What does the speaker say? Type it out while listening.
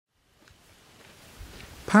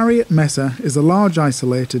Parriot Mesa is a large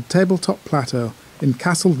isolated tabletop plateau in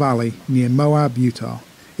Castle Valley near Moab, Utah.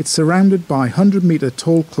 It's surrounded by 100-metre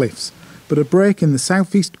tall cliffs, but a break in the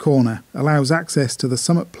southeast corner allows access to the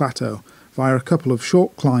summit plateau via a couple of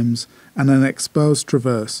short climbs and an exposed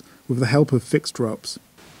traverse with the help of fixed ropes.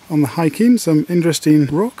 On the hike in, some interesting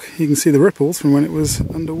rock. You can see the ripples from when it was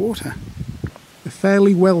underwater. A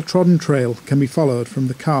fairly well-trodden trail can be followed from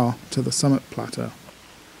the car to the summit plateau.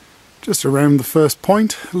 Just around the first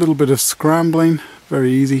point, a little bit of scrambling,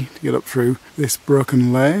 very easy to get up through this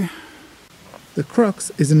broken lay. The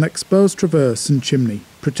crux is an exposed traverse and chimney,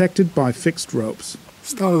 protected by fixed ropes.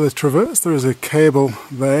 Start of the traverse, there is a cable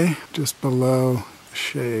there, just below the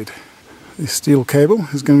shade. This steel cable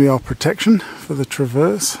is going to be our protection for the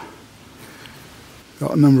traverse.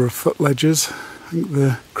 Got a number of foot ledges. I think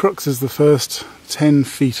the crux is the first 10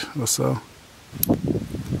 feet or so.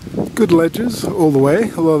 Good ledges all the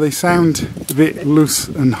way, although they sound a bit loose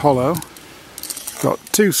and hollow. Got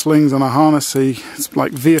two slings on a harness, so it's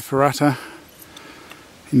like via ferrata.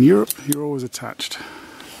 In Europe, you're always attached.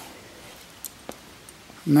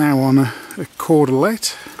 Now on a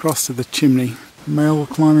cordelette across to the chimney. Male will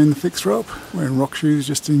climb in the fixed rope, wearing rock shoes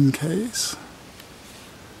just in case.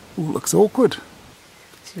 Ooh, looks awkward.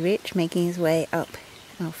 It's Rich making his way up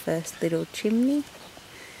our first little chimney.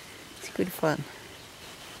 It's good fun.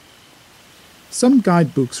 Some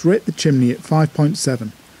guidebooks rate the chimney at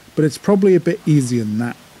 5.7, but it's probably a bit easier than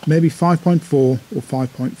that, maybe 5.4 or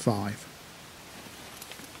 5.5.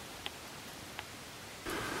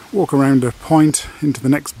 Walk around a point into the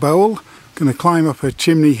next bowl. Going to climb up a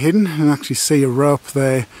chimney hidden and actually see a rope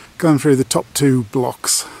there going through the top two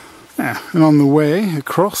blocks. Yeah, and on the way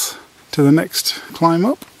across to the next climb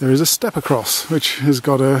up, there is a step across, which has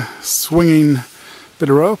got a swinging bit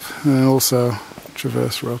of rope and also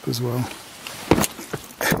traverse rope as well.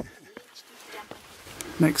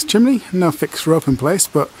 Next chimney, no fixed rope in place,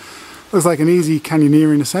 but looks like an easy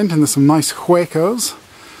canyoneering ascent, and there's some nice huecos.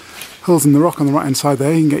 Holes in the rock on the right hand side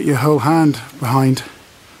there, you can get your whole hand behind.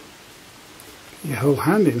 Your whole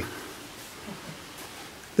hand in.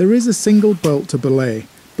 There is a single bolt to belay,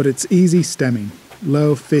 but it's easy stemming,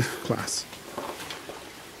 low 5th class.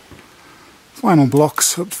 Final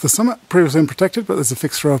blocks up to the summit, previously unprotected, but there's a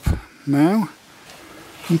fixed rope now.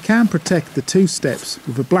 You can protect the two steps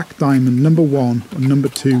with a black diamond number 1 and number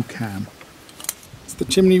 2 cam. It's the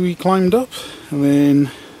chimney we climbed up, and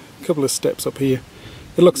then a couple of steps up here.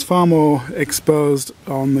 It looks far more exposed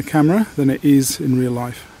on the camera than it is in real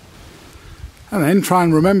life. And then try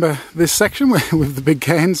and remember this section with the big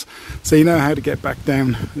cairns, so you know how to get back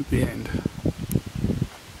down at the end.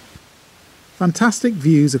 Fantastic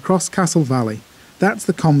views across Castle Valley. That's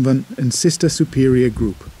the convent and Sister Superior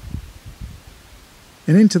group.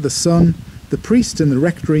 And into the sun, the priest in the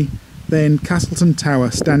rectory, then Castleton Tower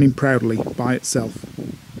standing proudly by itself.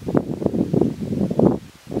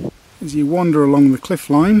 As you wander along the cliff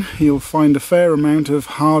line, you'll find a fair amount of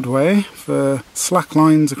hardware for slack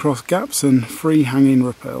lines across gaps and free hanging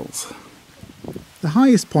rappels. The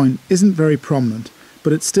highest point isn't very prominent,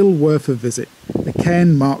 but it's still worth a visit. A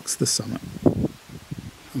cairn marks the summit.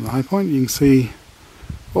 From the high point you can see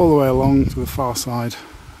all the way along to the far side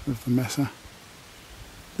of the mesa.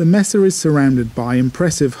 The mesa is surrounded by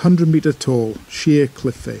impressive 100-metre tall sheer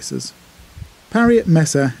cliff faces. Parriot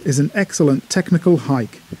Mesa is an excellent technical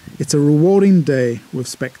hike. It's a rewarding day with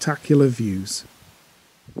spectacular views.